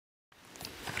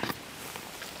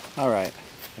Alright,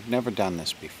 I've never done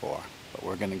this before, but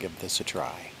we're going to give this a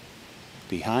try.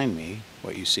 Behind me,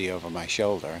 what you see over my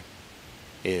shoulder,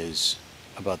 is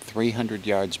about 300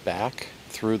 yards back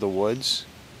through the woods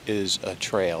is a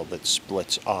trail that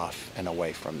splits off and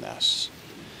away from this.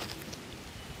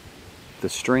 The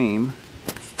stream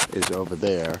is over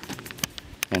there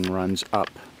and runs up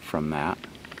from that.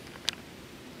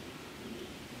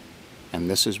 And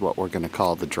this is what we're going to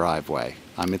call the driveway.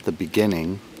 I'm at the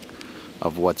beginning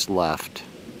of what's left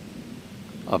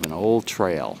of an old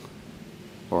trail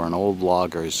or an old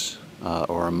loggers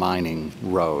or a mining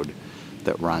road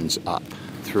that runs up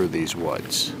through these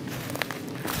woods.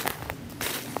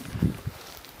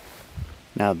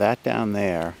 Now that down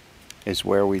there is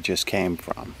where we just came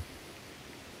from.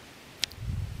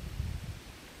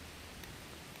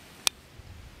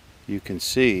 You can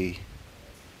see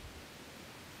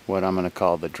what I'm going to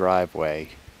call the driveway,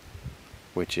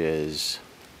 which is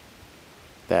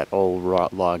that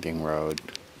old logging road.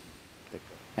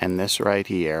 And this right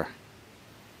here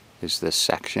is this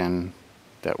section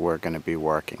that we're going to be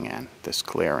working in, this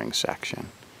clearing section.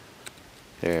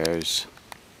 There's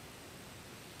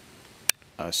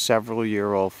a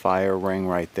several-year-old fire ring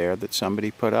right there that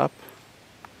somebody put up.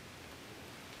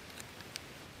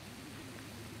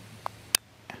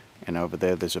 And over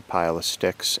there there's a pile of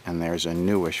sticks, and there's a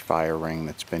newish fire ring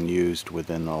that's been used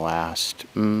within the last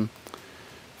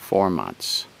 4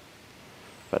 months.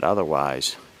 But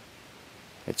otherwise,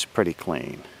 it's pretty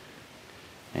clean.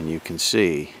 And you can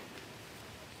see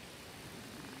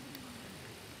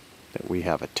that we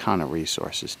have a ton of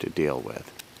resources to deal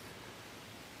with.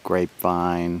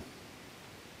 Grapevine,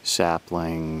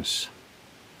 saplings,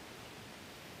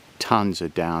 tons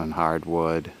of down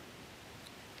hardwood,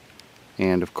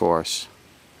 and of course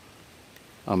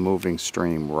a moving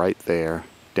stream right there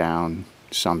down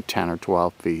some 10 or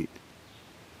 12 feet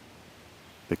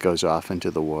that goes off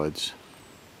into the woods.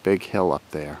 Big hill up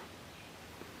there,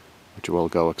 which we'll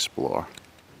go explore.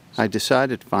 I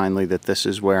decided finally that this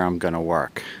is where I'm going to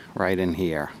work, right in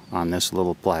here on this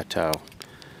little plateau.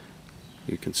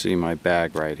 You can see my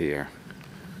bag right here.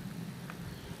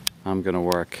 I'm going to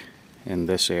work in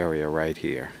this area right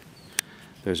here.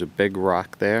 There's a big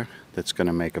rock there that's going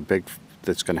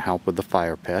to help with the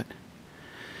fire pit.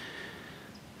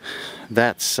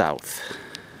 That's south.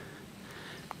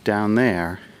 Down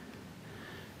there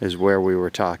is where we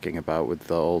were talking about with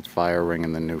the old fire ring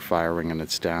and the new fire ring, and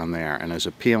it's down there. And as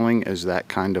appealing as that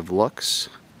kind of looks,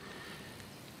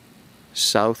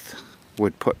 south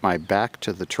would put my back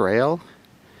to the trail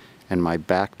and my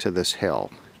back to this hill.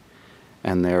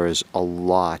 And there is a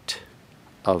lot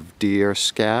of deer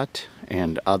scat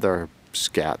and other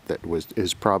scat that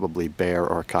is probably bear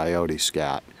or coyote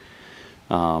scat,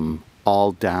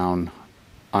 all down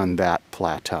on that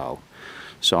plateau.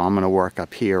 So I'm going to work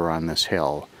up here on this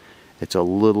hill. It's a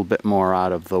little bit more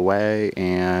out of the way,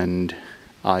 and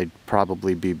I'd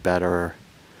probably be better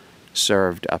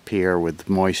served up here with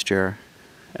moisture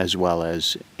as well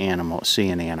as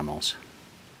seeing animals.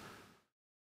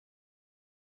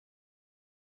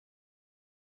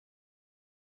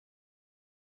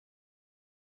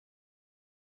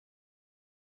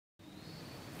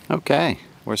 Okay,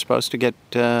 we're supposed to get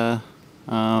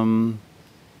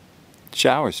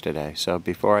showers today, so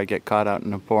before I get caught out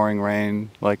in the pouring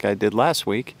rain like I did last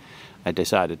week, I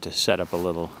decided to set up a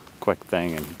little quick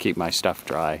thing and keep my stuff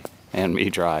dry and me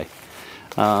dry.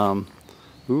 Ooh,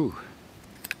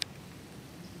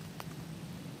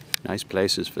 nice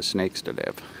places for snakes to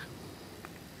live.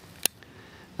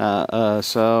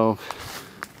 So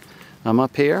I'm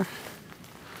up here.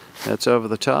 That's over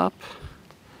the top.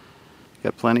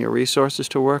 Got plenty of resources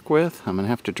to work with. I'm gonna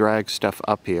have to drag stuff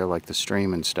up here, like the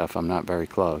stream and stuff. I'm not very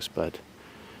close, but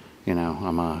you know,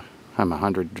 I'm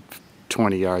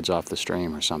 120 yards off the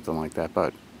stream or something like that,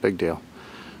 but big deal.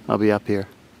 I'll be up here.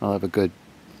 I'll have a good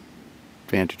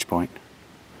vantage point.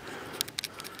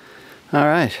 All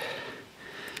right,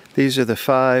 these are the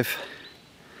 5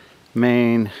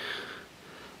 main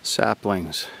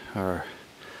saplings or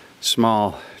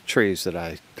small trees that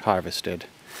I harvested.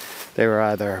 They were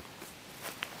either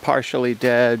partially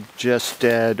dead, just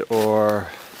dead, or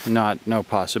no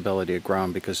possibility of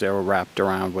growing because they were wrapped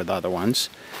around with other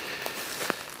ones.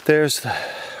 There's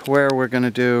where we're going to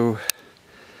do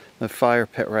the fire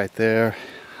pit right there.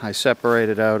 I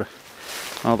separated out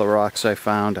all the rocks I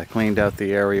found. I cleaned out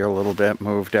the area a little bit,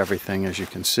 moved everything as you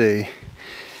can see.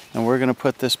 And we're going to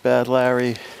put this bad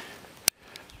Larry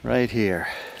right here.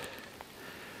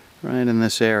 Right in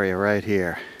this area right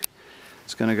here.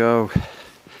 It's going to go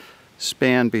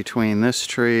span between this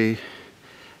tree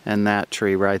and that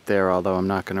tree right there, although I'm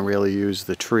not going to really use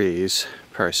the trees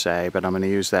per se, but I'm going to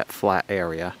use that flat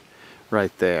area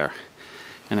right there.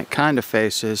 And it kind of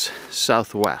faces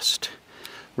southwest,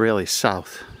 really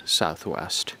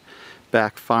southwest.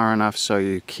 Back far enough so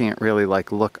you can't really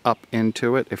like look up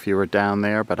into it if you were down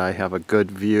there, but I have a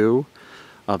good view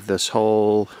of this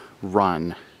whole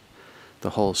run,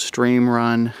 the whole stream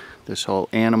run, this whole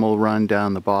animal run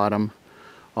down the bottom,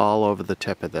 all over the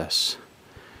tip of this.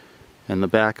 And the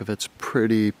back of it's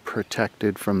pretty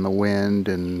protected from the wind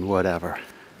and whatever.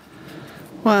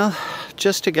 Well,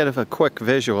 just to get a quick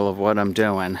visual of what I'm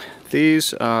doing,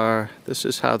 this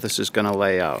is how this is going to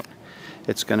lay out.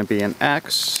 It's going to be an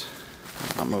X.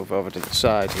 I'll move over to the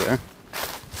side here.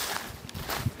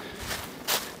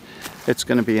 It's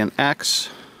going to be an X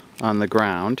on the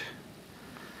ground,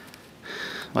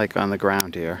 like on the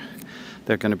ground here.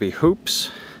 They're going to be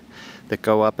hoops that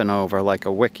go up and over like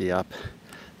a wiki up.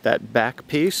 That back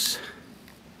piece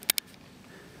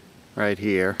right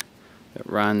here that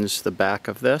runs the back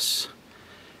of this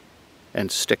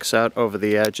and sticks out over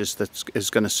the edges is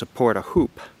going to support a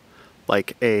hoop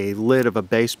like a lid of a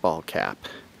baseball cap.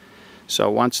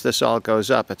 So once this all goes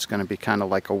up, it's going to be kind of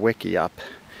like a wiki up,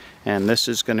 and this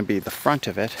is going to be the front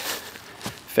of it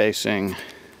facing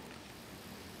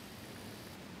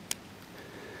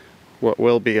what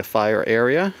will be a fire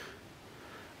area,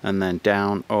 and then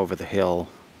down over the hill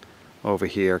over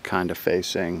here, kind of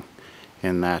facing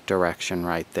in that direction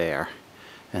right there.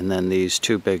 And then these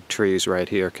two big trees right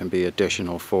here can be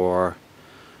additional for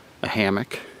a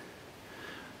hammock,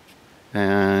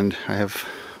 and I have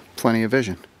plenty of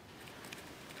vision.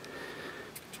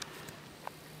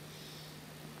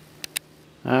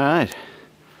 Alright,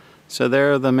 so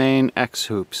there are the main X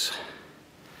hoops.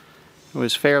 It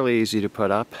was fairly easy to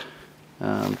put up.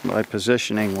 My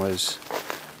positioning was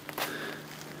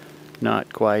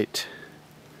not quite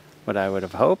what I would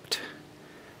have hoped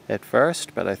at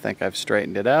first, but I think I've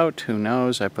straightened it out. Who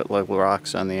knows? I put little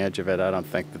rocks on the edge of it. I don't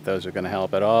think that those are going to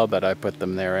help at all, but I put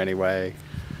them there anyway.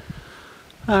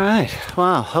 Alright,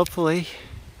 well, hopefully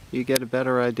you get a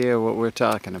better idea of what we're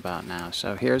talking about now.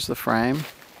 So here's the frame.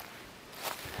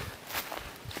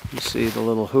 You see the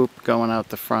little hoop going out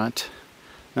the front.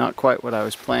 Not quite what I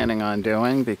was planning on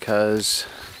doing because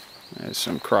there's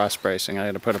some cross bracing. I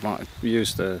had to put them on,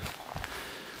 use the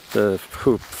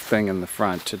hoop thing in the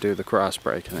front to do the cross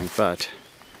bracing, but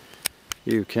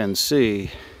you can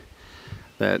see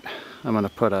that I'm going to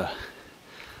put a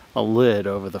lid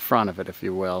over the front of it, if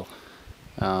you will,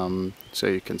 so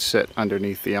you can sit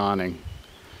underneath the awning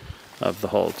of the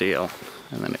whole deal.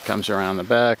 And then it comes around the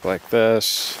back like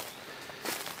this.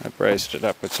 I braced it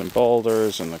up with some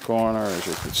boulders in the corner, as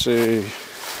you can see,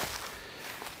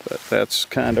 but that's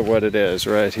kind of what it is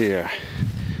right here.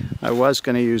 I was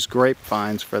going to use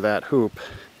grapevines for that hoop,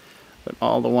 but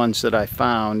all the ones that I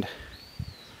found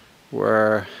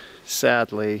were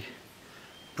sadly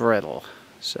brittle,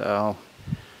 so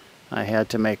I had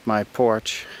to make my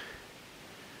porch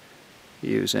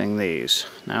using these.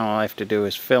 Now all I have to do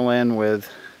is fill in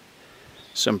with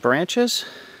some branches.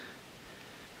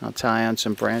 I'll tie on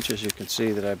some branches. You can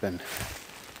see that I've been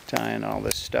tying all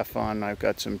this stuff on. I've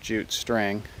got some jute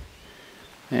string.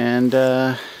 And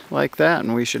like that,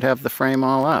 and we should have the frame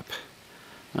all up.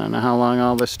 I don't know how long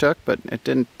all this took, but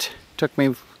it took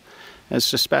me, as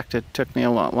suspected, took me a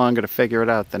lot longer to figure it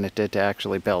out than it did to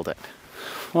actually build it.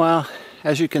 Well,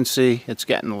 as you can see, it's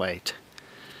getting late.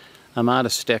 I'm out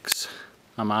of sticks,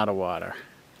 I'm out of water.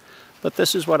 But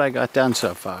this is what I got done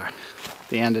so far,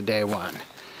 the end of day one.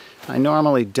 I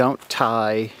normally don't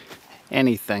tie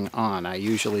anything on. I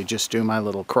usually just do my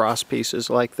little cross pieces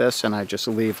like this, and I just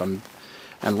leave them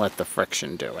and let the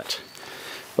friction do it.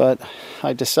 But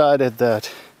I decided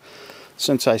that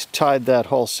since I tied that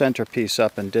whole centerpiece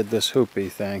up and did this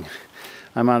hoopy thing,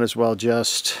 I might as well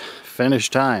just finish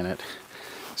tying it.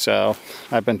 So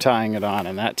I've been tying it on,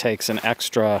 and that takes an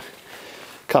extra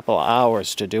couple of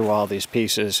hours to do all these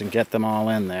pieces and get them all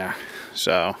in there.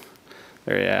 So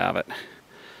there you have it.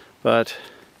 But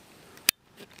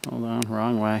hold on,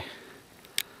 wrong way.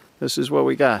 This is what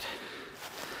we got.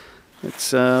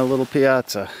 It's a little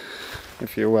piazza,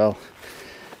 if you will.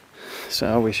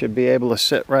 So we should be able to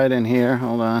sit right in here.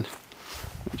 Hold on.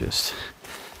 I'm just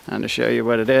trying to show you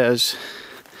what it is.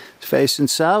 It's facing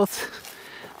south.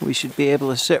 We should be able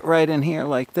to sit right in here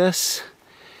like this,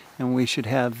 and we should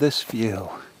have this view.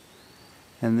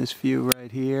 And this view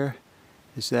right here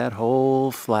is that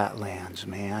whole flatlands,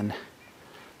 man.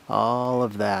 All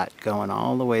of that going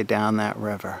all the way down that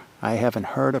river. I haven't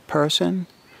heard a person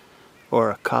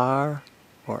or a car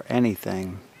or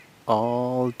anything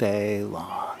all day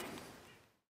long.